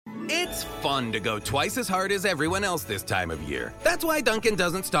It's fun to go twice as hard as everyone else this time of year. That's why Dunkin'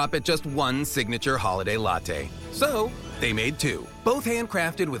 doesn't stop at just one signature holiday latte. So, they made two, both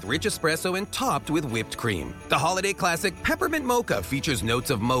handcrafted with rich espresso and topped with whipped cream. The holiday classic Peppermint Mocha features notes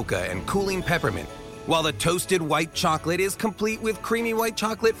of mocha and cooling peppermint, while the toasted white chocolate is complete with creamy white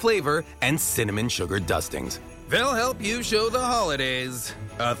chocolate flavor and cinnamon sugar dustings. They'll help you show the holidays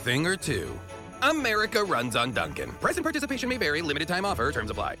a thing or two. America runs on Dunkin'. Price and participation may vary. Limited time offer. Terms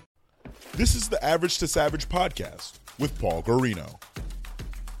apply. This is the Average to Savage podcast with Paul Garino.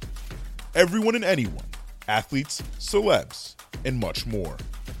 Everyone and anyone, athletes, celebs, and much more.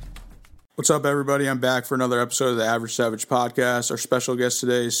 What's up, everybody? I'm back for another episode of the Average Savage podcast. Our special guest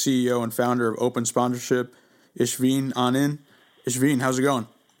today is CEO and founder of Open Sponsorship, Ishveen Anand. Ishveen, how's it going?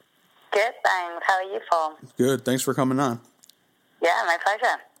 Good, thanks. How are you, Paul? Good. Thanks for coming on. Yeah, my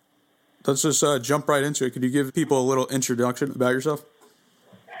pleasure. Let's just jump right into it. Could you give people a little introduction about yourself?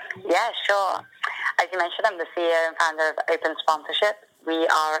 Yeah, sure. As you mentioned, I'm the CEO and founder of Open Sponsorship. We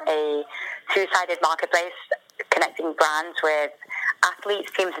are a two-sided marketplace connecting brands with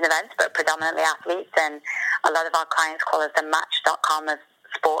athletes, teams, and events, but predominantly athletes. And a lot of our clients call us the Match.com of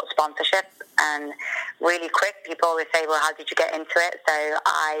sports sponsorship. And really quick, people always say, well, how did you get into it? So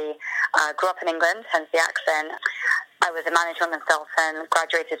I grew up in England, hence the accent. I was a management consultant,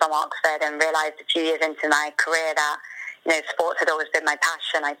 graduated from Oxford, and realized a few years into my career that sports had always been my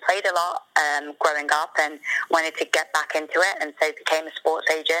passion. I played a lot growing up and wanted to get back into it, and so became a sports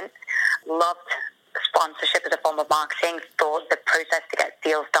agent. Loved sponsorship as a form of marketing, thought the process to get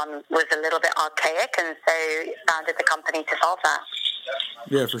deals done was a little bit archaic, and so founded the company to solve that.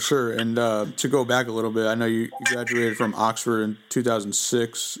 Yeah, for sure. And to go back a little bit, I know you graduated from Oxford in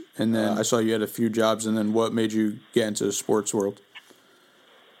 2006, and then I saw you had a few jobs, and then what made you get into the sports world?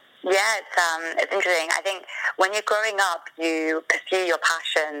 Yeah, it's interesting. I think when you're growing up, you pursue your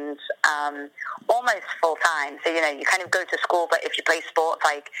passions almost full time. So, you kind of go to school, but if you play sports,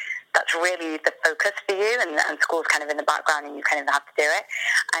 that's really the focus for you, and school's kind of in the background, and you kind of have to do it.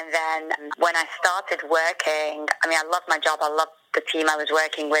 And then when I started working, I loved my job. I loved the team I was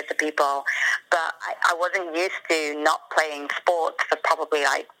working with, the people, but I wasn't used to not playing sports for probably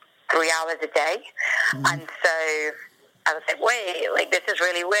 3 hours a day. Mm-hmm. And so I was like, wait, this is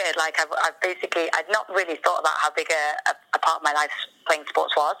really weird. I'd not really thought about how big a part of my life playing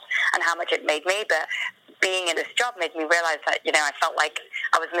sports was and how much it made me, but being in this job made me realize that, I felt like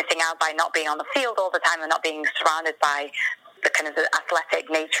I was missing out by not being on the field all the time and not being surrounded by the kind of the athletic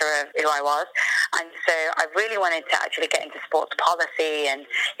nature of who I was. And so I really wanted to actually get into sports policy and,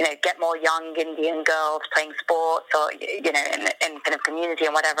 get more young Indian girls playing sports or, in kind of community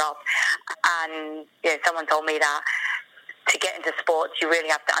and whatever else. And, someone told me that to get into sports, you really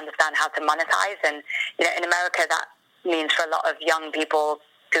have to understand how to monetize. And, in America, that means for a lot of young people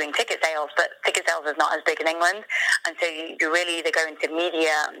doing ticket sales, but ticket sales is not as big in England. And so you really either go into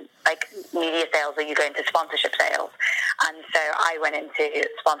media sales, or you go into sponsorship sales. And so I went into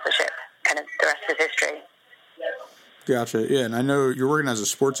sponsorship, kind of the rest is history. Gotcha. Yeah, and I know you're working as a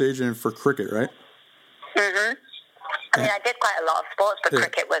sports agent for cricket, right? Mm-hmm. I did quite a lot of sports, but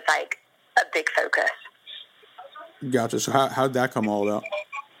cricket was a big focus. Gotcha. So how'd that come all about?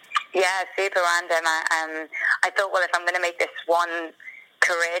 Yeah, super random. I thought, well, if I'm going to make this one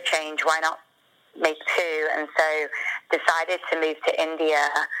career change, why not make two? And so decided to move to India.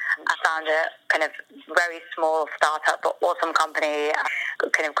 I found a kind of very small startup but awesome company,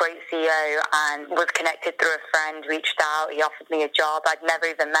 kind of great CEO, and was connected through a friend, reached out, he offered me a job. I'd never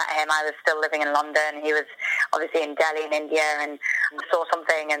even met him. I was still living in London. He was obviously in Delhi in India, and saw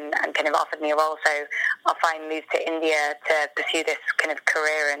something and kind of offered me a role. So I moved to India to pursue this kind of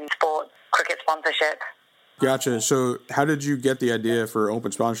career in sports, cricket sponsorship. Gotcha. So how did you get the idea for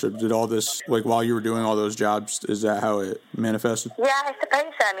Open Sponsorship? Did all this, while you were doing all those jobs, is that how it manifested? Yeah, I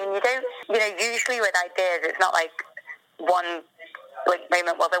suppose so. You don't, usually with ideas, it's not one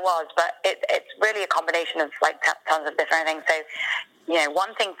moment, well, there was, but it's really a combination of tons of different things. So,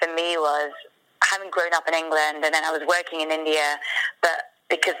 one thing for me was having grown up in England, and then I was working in India, but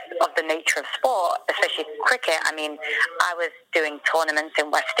because of the nature of sport, especially cricket, I was doing tournaments in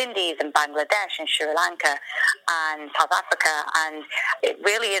West Indies and Bangladesh and Sri Lanka and South Africa, and it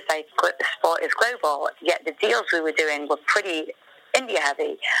really is sport is global, yet the deals we were doing were pretty India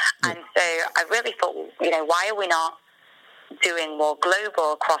heavy. And so I really thought, why are we not doing more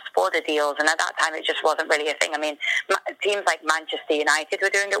global cross-border deals? And at that time it just wasn't really a thing. Teams like Manchester United were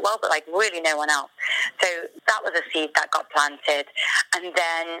doing it well, but really no one else. So that was a seed that got planted, and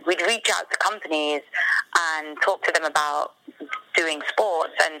then we'd reach out to companies and talk to them about doing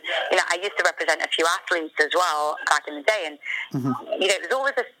sports. And, I used to represent a few athletes as well back in the day. And, it was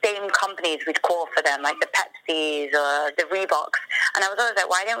always the same companies we'd call for them, like the Pepsis or the Reeboks. And I was always like,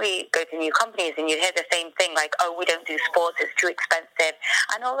 why don't we go to new companies? And you'd hear the same thing, like, oh, we don't do sports, it's too expensive.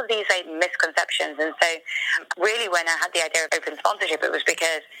 And all of these like misconceptions. And so really when I had the idea of open sponsorship, it was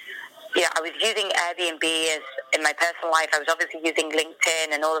because I was using Airbnb as in my personal life. I was obviously using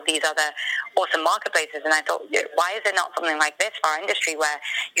LinkedIn and all of these other awesome marketplaces. And I thought, why is there not something like this for our industry where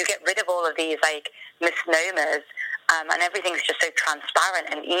you get rid of all of these like misnomers and everything's just so transparent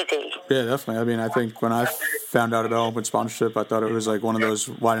and easy? Yeah, definitely. I mean, I think when I found out about open sponsorship, I thought it was like one of those,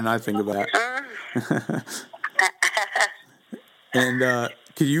 why didn't I think of that? And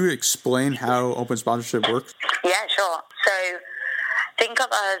could you explain how open sponsorship works? Yeah, sure. So think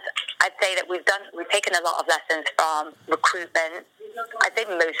of us, I'd say that we've taken a lot of lessons from recruitment. I'd say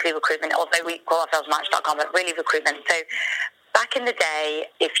mostly recruitment, although we call ourselves Match.com, but really recruitment. So back in the day,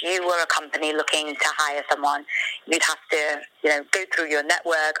 if you were a company looking to hire someone, you'd have to, go through your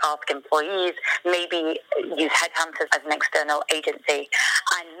network, ask employees, maybe use headhunters as an external agency.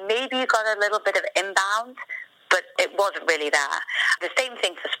 And maybe you got a little bit of inbound, but it wasn't really there. The same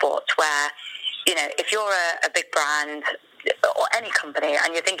thing for sports where, if you're a big brand or any company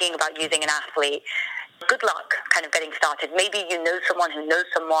and you're thinking about using an athlete, good luck kind of getting started. Maybe you know someone who knows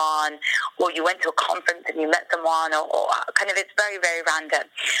someone, or you went to a conference and you met someone, or kind of it's very, very random.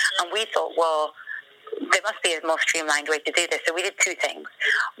 And we thought, well, there must be a more streamlined way to do this. So we did two things.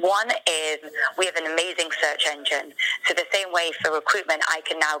 One is we have an amazing search engine. So the same way for recruitment, I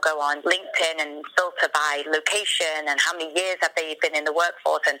can now go on LinkedIn and filter by location and how many years have they been in the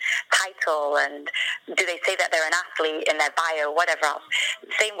workforce and title and do they say that they're an athlete in their bio, whatever else.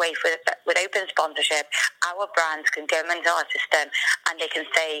 Same way with open sponsorship, our brands can go into our system and they can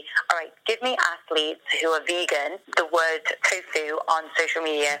say, all right, give me athletes who are vegan, the word tofu on social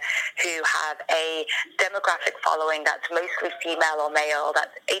media, who have a demographic following that's mostly female or male,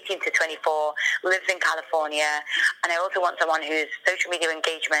 that's 18 to 24, lives in California, and I also want someone whose social media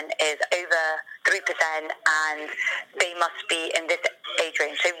engagement is over 3% and they must be in this age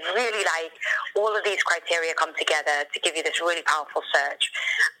range. So really all of these criteria come together to give you this really powerful search.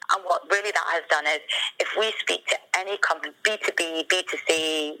 And what really that has done is if we speak to any company, B2B,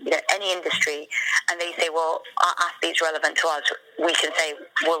 B2C, any industry, and they say, well, are athletes relevant to us? We can say,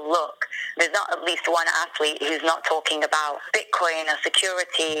 well, look, there's not at least one athlete who's not talking about Bitcoin or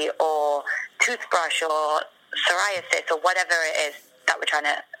security or toothbrush or psoriasis or whatever it is that we're trying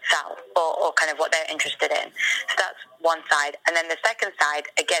to sell or kind of what they're interested in. So that's one side. And then the second side,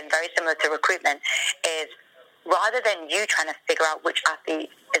 again, very similar to recruitment, is rather than you trying to figure out which athlete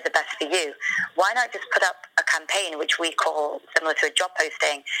is the best for you, why not just put up a campaign, which we call similar to a job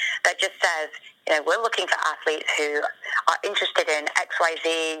posting, that just says, we're looking for athletes who are interested in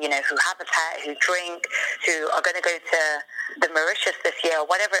XYZ, who have a pet, who drink, who are going to go to the Mauritius this year, or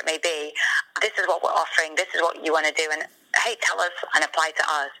whatever it may be. This is what we're offering. This is what you want to do. And hey, tell us and apply to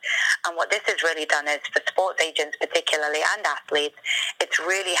us. And what this has really done is for sports agents particularly and athletes, it's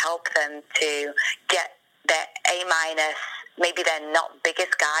really helped them to get their A-, maybe they're not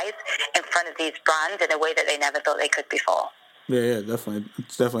biggest guys in front of these brands in a way that they never thought they could before. Yeah, definitely.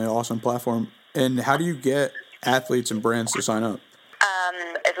 It's definitely an awesome platform. And how do you get athletes and brands to sign up?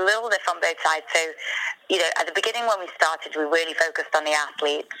 It's a little bit on both sides. So, at the beginning when we started, we really focused on the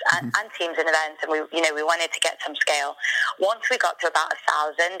athletes and teams and events, and we wanted to get some scale. Once we got to about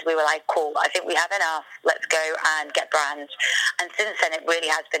 1,000, we were like, cool, I think we have enough. Let's go and get brands. And since then, it really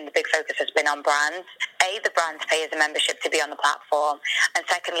has been, the big focus has been on brands. The brands pay as a membership to be on the platform. And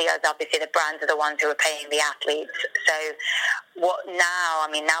secondly, as obviously the brands are the ones who are paying the athletes. So now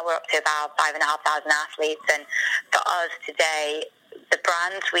we're up to about 5,500 athletes. And for us today, the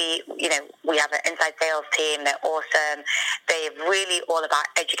brands, we have an inside sales team. They're awesome. They're really all about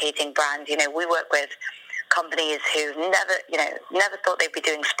educating brands. We work with companies who never thought they'd be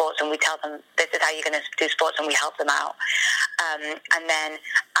doing sports, and we tell them this is how you're going to do sports, and we help them out. And then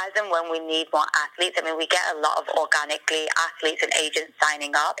as and when we need more athletes, we get a lot of organically athletes and agents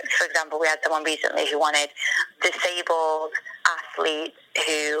signing up. For example, we had someone recently who wanted disabled athletes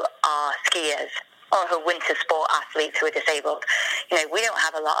who are skiers, or who winter sport athletes who are disabled. We don't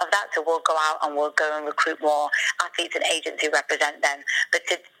have a lot of that, so we'll go out and we'll go and recruit more athletes and agents who represent them. But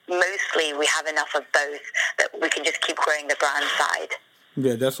mostly we have enough of both that we can just keep growing the brand side.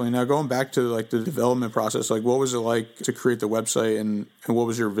 Yeah, definitely. Now, going back to the development process, what was it like to create the website, and what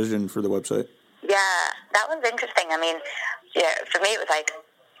was your vision for the website? Yeah, that was interesting. For me, it was like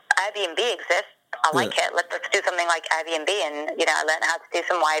Airbnb exists. I like it. Let's do something like Airbnb. And, I learned how to do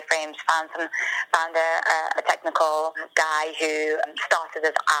some wireframes, found a technical guy who started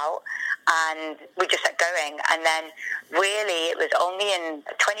us out, and we just kept going. And then really it was only in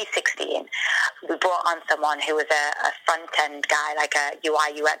 2016 we brought on someone who was a front-end guy, like a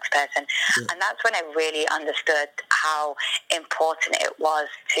UI, UX person. And that's when I really understood how important it was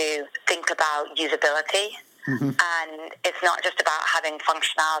to think about usability. And it's not just about having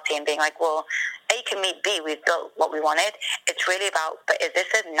functionality and being like, well, A can meet B, we've built what we wanted. It's really about, but is this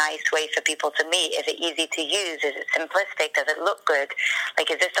a nice way for people to meet? Is it easy to use? Is it simplistic? Does it look good? Like,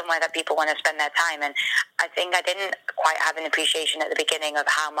 is this somewhere that people want to spend their time? And I think I didn't quite have an appreciation at the beginning of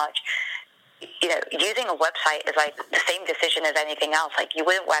how much, using a website is like the same decision as anything else. Like, you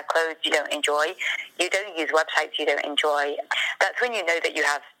wouldn't wear clothes you don't enjoy. You don't use websites you don't enjoy. That's when you know that you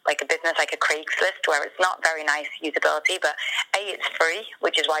have like a business like a Craigslist, where it's not very nice usability, but A, it's free,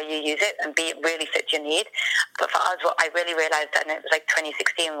 which is why you use it, and B, it really fits your need. But for us, what I really realized, and it was like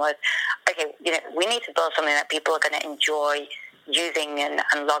 2016, was, okay, we need to build something that people are going to enjoy using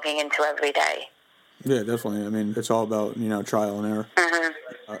and logging into every day. Yeah, definitely. I mean, it's all about, trial and error.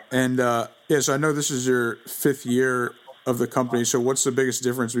 So I know this is your 5th year of the company. So what's the biggest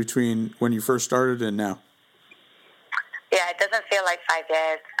difference between when you first started and now? Yeah, it doesn't feel like 5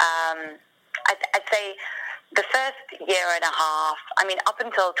 years. I'd say the first year and a half, up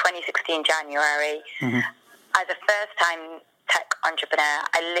until 2016 January, as a first-time tech entrepreneur,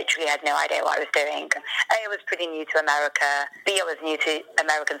 I literally had no idea what I was doing. A, I was pretty new to America. B, I was new to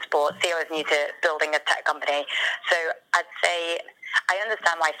American sports. C, I was new to building a tech company. So I'd say I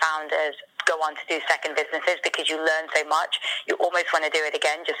understand why founders go on to do second businesses, because you learn so much. You almost want to do it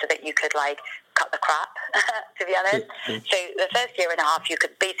again just so that you could cut the crap, to be honest. So the first year and a half you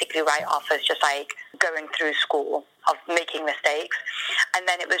could basically write off as just like going through school, of making mistakes. And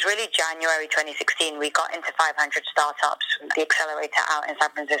then it was really January 2016 we got into 500 startups, the accelerator out in San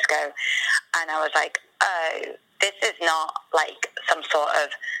Francisco, and I was like, oh, this is not like some sort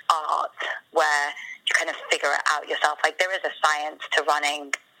of art where you kind of figure it out yourself. Like, there is a science to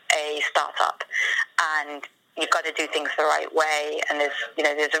running a startup, and you've got to do things the right way, and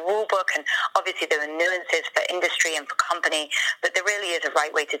there's a rule book, and obviously there are nuances for industry and for company, but there really is a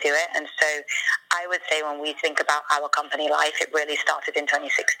right way to do it. And so I would say when we think about our company life, it really started in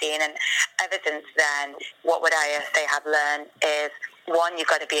 2016, and ever since then, what would I say have learned is, one, you've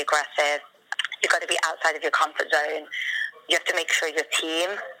got to be aggressive, you've got to be outside of your comfort zone, you have to make sure your team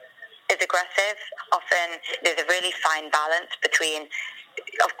is aggressive. Often there's a really fine balance between,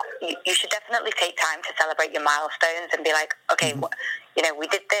 you should definitely take time to celebrate your milestones and be like, okay, we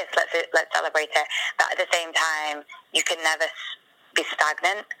did this, let's celebrate it. But at the same time, you can never be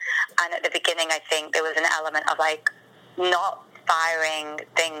stagnant. And at the beginning, I think there was an element of not firing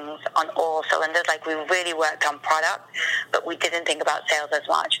things on all cylinders. Like, we really worked on product, but we didn't think about sales as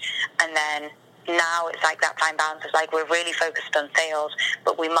much. And then now it's like that fine balance. It's like we're really focused on sales,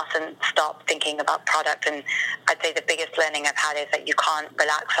 but we mustn't stop thinking about product. And I'd say the biggest learning I've had is that you can't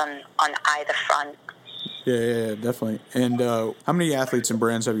relax on either front. Yeah, definitely. And how many athletes and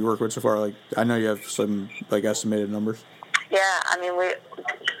brands have you worked with so far? Like, I know you have some estimated numbers. Yeah,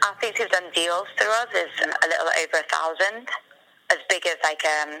 athletes who've done deals through us is a little over 1,000. As big as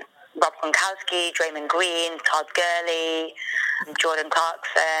Rob Gronkowski, Draymond Green, Todd Gurley, Jordan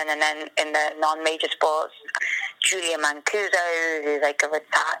Clarkson, and then in the non-major sports, Julia Mancuso, who's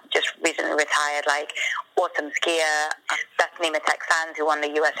just recently retired, awesome skier, Bethany Mattek-Sands, who won the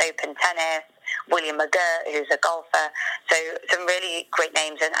US Open tennis, William McGirt, who's a golfer. So some really great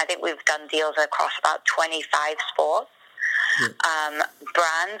names, and I think we've done deals across about 25 sports.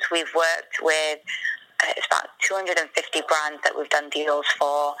 Brands, we've worked with, it's about 250 brands that we've done deals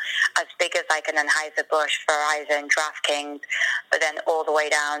for, as big as an Anheuser-Busch, Verizon, DraftKings, but then all the way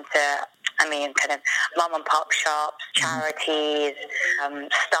down to, kind of mom and pop shops, charities,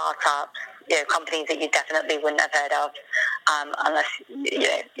 startups, companies that you definitely wouldn't have heard of unless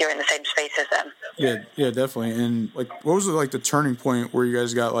you're in the same space as them. Yeah, definitely. And what was the turning point where you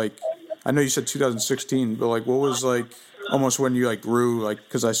guys got I know you said 2016, but what was almost when you grew,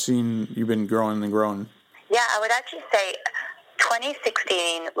 because I've seen you've been growing and growing. Yeah, I would actually say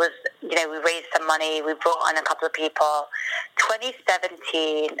 2016 was, we raised some money, we brought on a couple of people.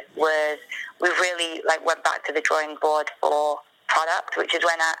 2017 was, we really went back to the drawing board for product, which is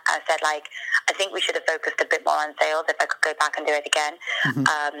when I said I think we should have focused a bit more on sales if I could go back and do it again.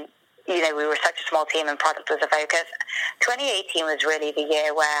 We were such a small team and product was a focus. 2018 was really the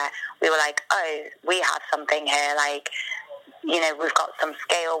year where we were oh, we have something here. we've got some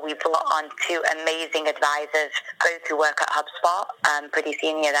scale. We brought on 2 amazing advisors, both who work at HubSpot, pretty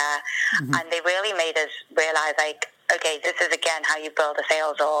senior there. Mm-hmm. And they really made us realize, like, okay, this is, again, how you build a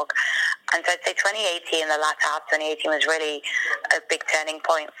sales org. And so I'd say 2018, the latter half of 2018 was really a big turning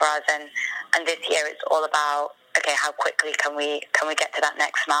point for us. And this year it's all about, okay, how quickly can we get to that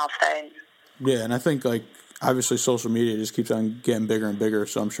next milestone? Yeah, and I think, like, obviously social media just keeps on getting bigger and bigger,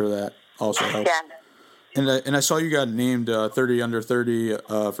 so I'm sure that also helps. Yeah. And I saw you got named 30 under 30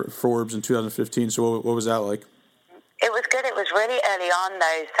 for Forbes in 2015, so what was that like? It was good. It was really early on,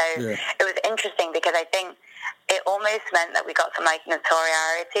 though, so It was interesting because I think it almost meant that we got some, like,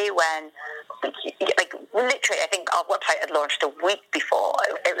 notoriety when, like, literally, I think our website had launched a week before.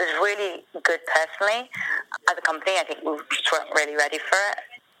 It was really good personally. As a company, I think we just weren't really ready for it.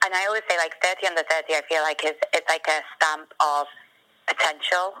 And I always say, like, 30 under 30, I feel like it's like a stamp of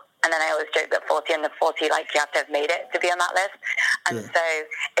potential. And then I always joke that 40 under 40, like, you have to have made it to be on that list. And so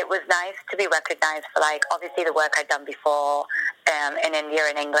it was nice to be recognized for, like, obviously the work I'd done before in India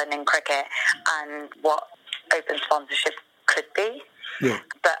and England in cricket and what open sponsorship could be. Yeah.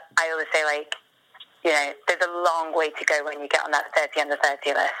 But I always say, like, there's a long way to go when you get on that 30 under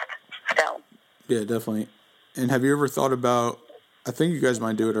 30 list still. Yeah, definitely. And have you ever thought about, I think you guys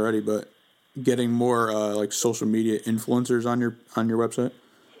might do it already, but getting more like social media influencers on your website?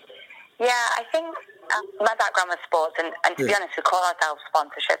 Yeah, I think my background was sports, and to be honest, we call ourselves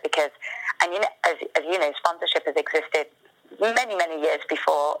sponsorship because, and as you know, sponsorship has existed many, many years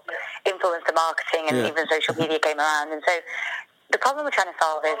before influencer marketing and even social media came around. And so the problem we're trying to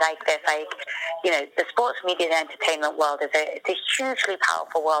solve is like this, like, the sports media and entertainment world it's a hugely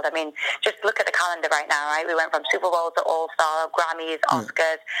powerful world. I mean, just look at the calendar right now, right? We went from Super Bowl to All-Star, Grammys,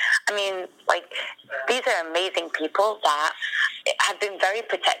 Oscars. I mean, like, these are amazing people that have been very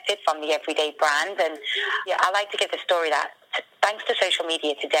protected from the everyday brand. And I like to give the story that thanks to social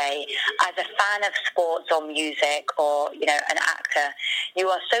media today, as a fan of sports or music or, an actor, you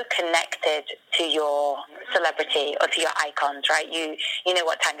are so connected to your celebrity or to your icons, right? You know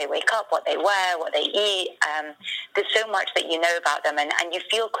what time they wake up, what they wear, what they eat. There's so much that you know about them and you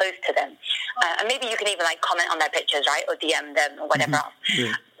feel close to them. And maybe you can even, like, comment on their pictures, right? Or DM them or whatever else.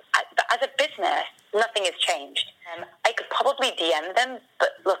 Yeah. But as a business, nothing has changed. I could probably DM them, but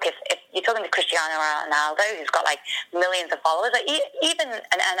look, if you're talking to Cristiano Ronaldo, who's got, like, millions of followers, like, even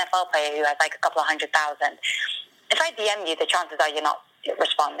an NFL player who has, like, a couple of 100,000, if I DM you, the chances are you're not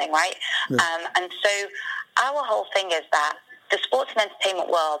responding, right? Yeah. And so our whole thing is that the sports and entertainment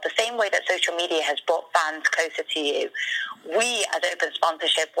world, the same way that social media has brought fans closer to you, we as Open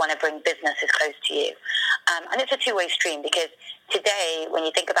Sponsorship want to bring businesses close to you. And it's a two-way stream because today, when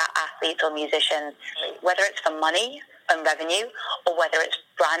you think about athletes or musicians, whether it's for money and revenue or whether it's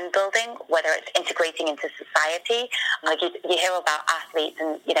brand building, whether it's integrating into society, like you hear about athletes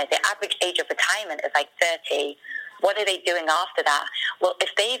and, the average age of retirement is like 30. What are they doing after that? Well,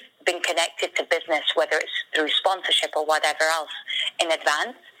 if they've been connected to business, whether it's through sponsorship or whatever else in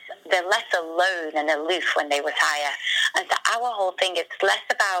advance, they're less alone and aloof when they retire. And so our whole thing is less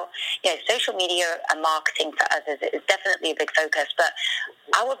about, social media and marketing for us is definitely a big focus, but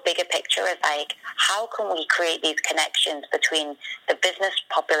our bigger picture is like, how can we create these connections between the business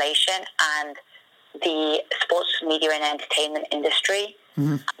population and the sports media and entertainment industry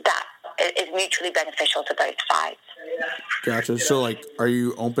that is mutually beneficial to both sides. Gotcha. So, like, are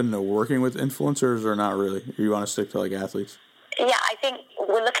you open to working with influencers or not really? Or you want to stick to, like, athletes? Yeah, I think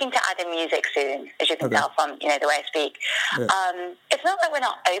we're looking to add in music soon, as you can tell from, the way I speak. Yeah. It's not that we're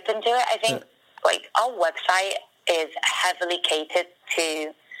not open to it. I think, like, our website is heavily catered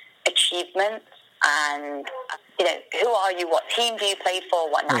to achievements and, who are you, what team do you play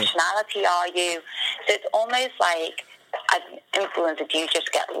for, what nationality are you? So it's almost like, as an influencer, do you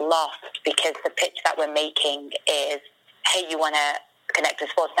just get lost because the pitch that we're making is, hey, you want to connect to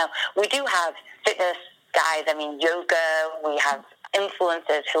sports. Now, we do have fitness guys, yoga, we have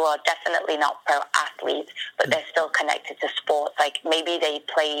influencers who are definitely not pro athletes, but they're still connected to sports. Like, maybe they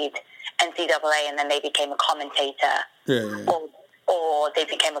played NCAA and then they became a commentator, or they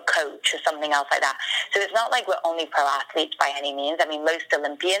became a coach or something else like that. So it's not like we're only pro athletes by any means. Most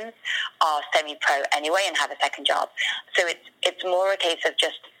Olympians are semi-pro anyway and have a second job. So it's more a case of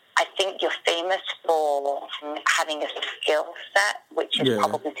just, I think you're famous for having a skill set, which is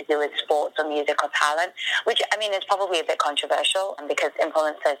probably to do with sports or music or talent, which, is probably a bit controversial because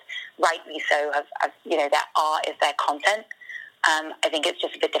influencers, rightly so, have their art is their content. I think it's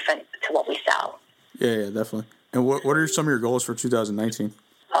just a bit different to what we sell. Yeah, definitely. And what are some of your goals for 2019?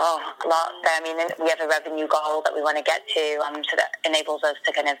 Oh, a lot. I mean, we have a revenue goal that we want to get to, so that enables us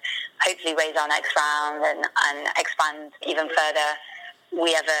to kind of hopefully raise our next round and expand even further.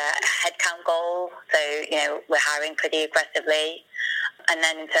 We have a headcount goal, so, we're hiring pretty aggressively. And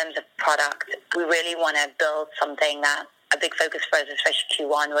then in terms of product, we really want to build something that a big focus for us, especially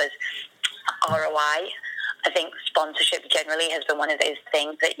Q1, was ROI. I think sponsorship generally has been one of those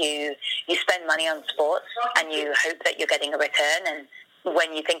things that you spend money on sports and you hope that you're getting a return. And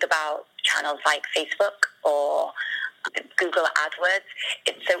when you think about channels like Facebook or Google AdWords,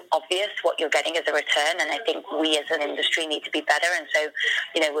 it's so obvious what you're getting as a return, and I think we as an industry need to be better. And so,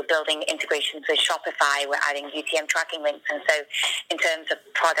 we're building integrations with Shopify, we're adding UTM tracking links, and so in terms of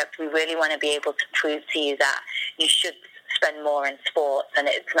product, we really want to be able to prove to you that you should spend more in sports, and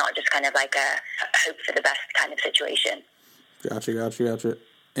it's not just kind of like a hope for the best kind of situation. Gotcha.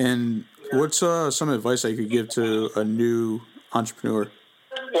 And what's some advice I could give to a new entrepreneur?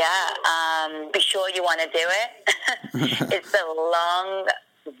 Yeah, be sure you want to do it. It's a long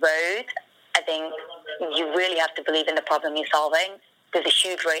road. I think you really have to believe in the problem you're solving. There's a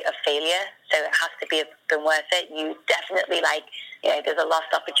huge rate of failure, so it has to been worth it. You definitely there's a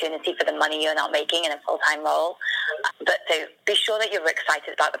lost opportunity for the money you're not making in a full-time role. But so be sure that you're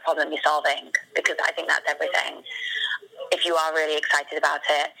excited about the problem you're solving, because I think that's everything. If you are really excited about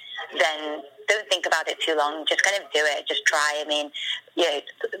it, then don't think about it too long. Just kind of do it. Just try. I mean,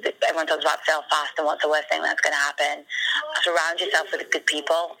 everyone talks about fail fast and what's the worst thing that's going to happen. Surround yourself with good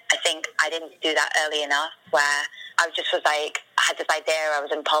people. I think I didn't do that early enough, where I just was like, I had this idea, I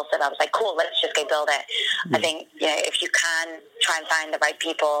was impulsive, I was like, cool, let's just go build it. I think, if you can, try and find the right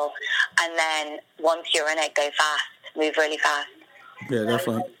people, and then once you're in it, go fast, move really fast. Yeah,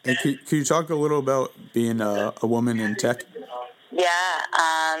 definitely. And can you talk a little about being a woman in tech?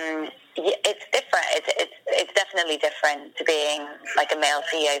 Yeah, it's different. It's definitely different to being like a male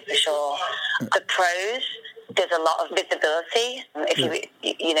CEO for sure. The pros, there's a lot of visibility.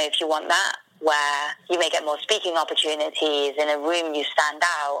 If you want that, where you may get more speaking opportunities, in a room you stand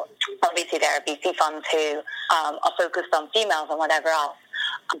out. Obviously there are VC funds who are focused on females and whatever else.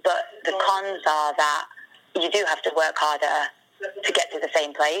 But the cons are that you do have to work harder to get to the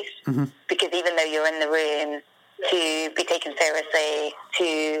same place, because even though you're in the room, to be taken seriously,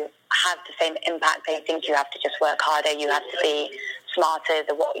 to have the same impact, I think you have to just work harder. You have to be smarter.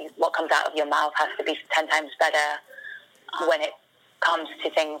 What comes out of your mouth has to be 10 times better. When it comes to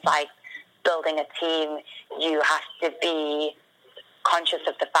things like building a team, you have to be conscious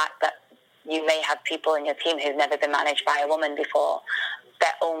of the fact that you may have people in your team who've never been managed by a woman before.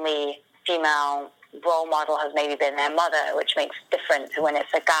 Their only female role model has maybe been their mother, which makes difference when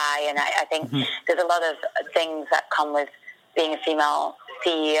it's a guy. And I think there's a lot of things that come with being a female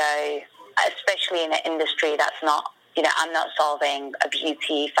CEO, especially in an industry that's not, I'm not solving a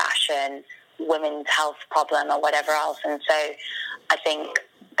beauty, fashion, women's health problem or whatever else. And so I think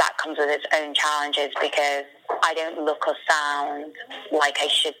that comes with its own challenges, because I don't look or sound like I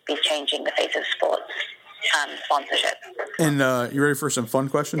should be changing the face of sports sponsorship. And you ready for some fun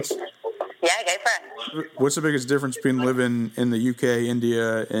questions? Yeah, go for it. What's the biggest difference between living in the UK,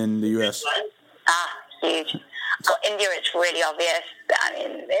 India, and the US? Huge. Well, India, it's really obvious. I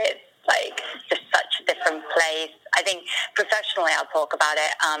mean, it's like just such a different place. I think professionally, I'll talk about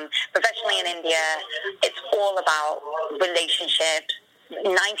it. Professionally in India, it's all about relationships.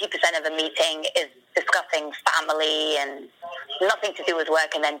 90% of a meeting is discussing family and nothing to do with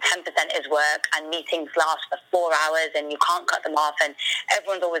work, and then 10% is work, and meetings last for 4 hours and you can't cut them off, and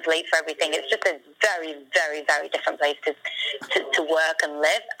everyone's always late for everything. It's just a very, very, very different place to work and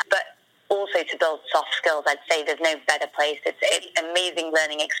live. But also to build soft skills, I'd say there's no better place. It's an amazing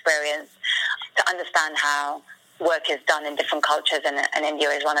learning experience to understand how work is done in different cultures, and India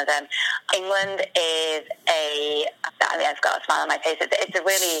is one of them. England is I've got a smile on my face. It's a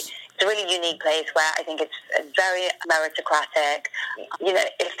really unique place where I think it's very meritocratic.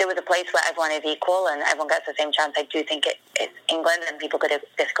 If there was a place where everyone is equal and everyone gets the same chance, I do think it's England, and people could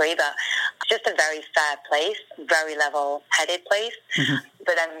disagree, but it's just a very fair place, very level-headed place.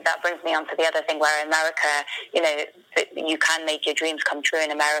 But then that brings me on to the other thing, where in America, you can make your dreams come true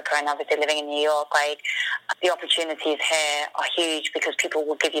in America, and obviously living in New York, the opportunities here are huge because people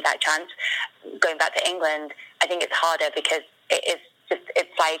will give you that chance. Going back to England, I think it's harder because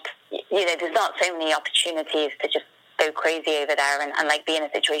it's like, there's not so many opportunities to just go crazy over there and be in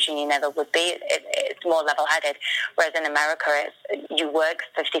a situation you never would be. It's more level-headed. Whereas in America, you work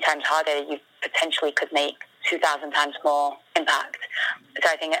 50 times harder, you potentially could make 2,000 times more impact. So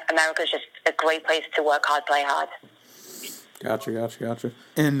I think America is just a great place to work hard, play hard. Gotcha.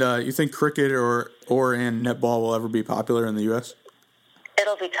 And you think cricket or netball will ever be popular in the U.S.?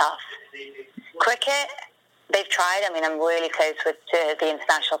 It'll be tough. Cricket, they've tried. I mean, I'm really close with the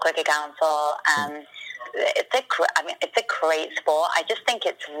International Cricket Council. It's a great sport. I just think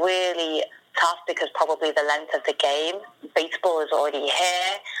it's really tough because probably the length of the game. Baseball is already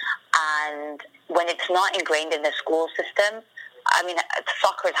here, and when it's not ingrained in the school system, I mean,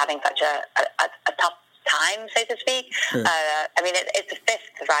 soccer is having such a tough time, so to speak. Yeah. I mean, it's a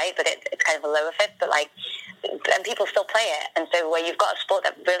fifth, right? But it's kind of a lower fifth, but and people still play it. And so where you've got a sport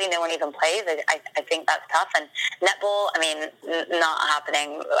that really no one even plays, I think that's tough. And netball, I mean, not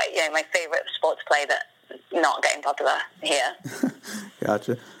happening. My favorite sport to play, but not getting popular here.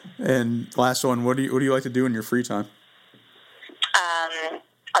 Gotcha. And last one, what do you like to do in your free time?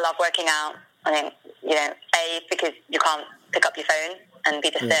 I love working out. I think, because you can't pick up your phone and be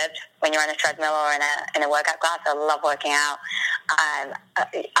disturbed when you're on a treadmill or in a workout class. I love working out.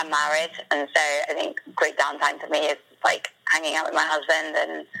 I'm married, and so I think great downtime for me is hanging out with my husband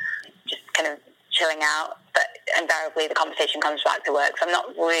and just kind of chilling out. But invariably the conversation comes back to work, so I'm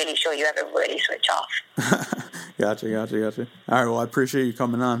not really sure you ever really switch off. Gotcha. All right, well, I appreciate you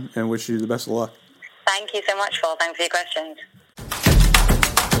coming on and wish you the best of luck. Thank you so much, Paul. Thanks for your questions.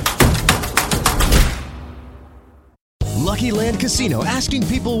 Lucky Land Casino, asking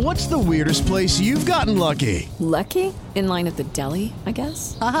people, what's the weirdest place you've gotten lucky? Lucky? In line at the deli, I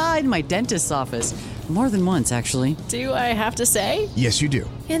guess? Aha, in my dentist's office. More than once, actually. Do I have to say? Yes, you do.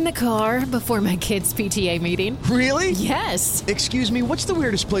 In the car before my kids' PTA meeting. Really? Yes. Excuse me, what's the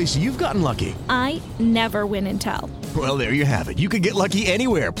weirdest place you've gotten lucky? I never win and tell. Well, there you have it. You can get lucky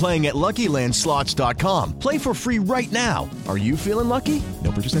anywhere, playing at LuckyLandSlots.com. Play for free right now. Are you feeling lucky?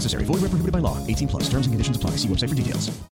 No purchase necessary. Void where prohibited by law. 18+. Terms and conditions apply. See website for details.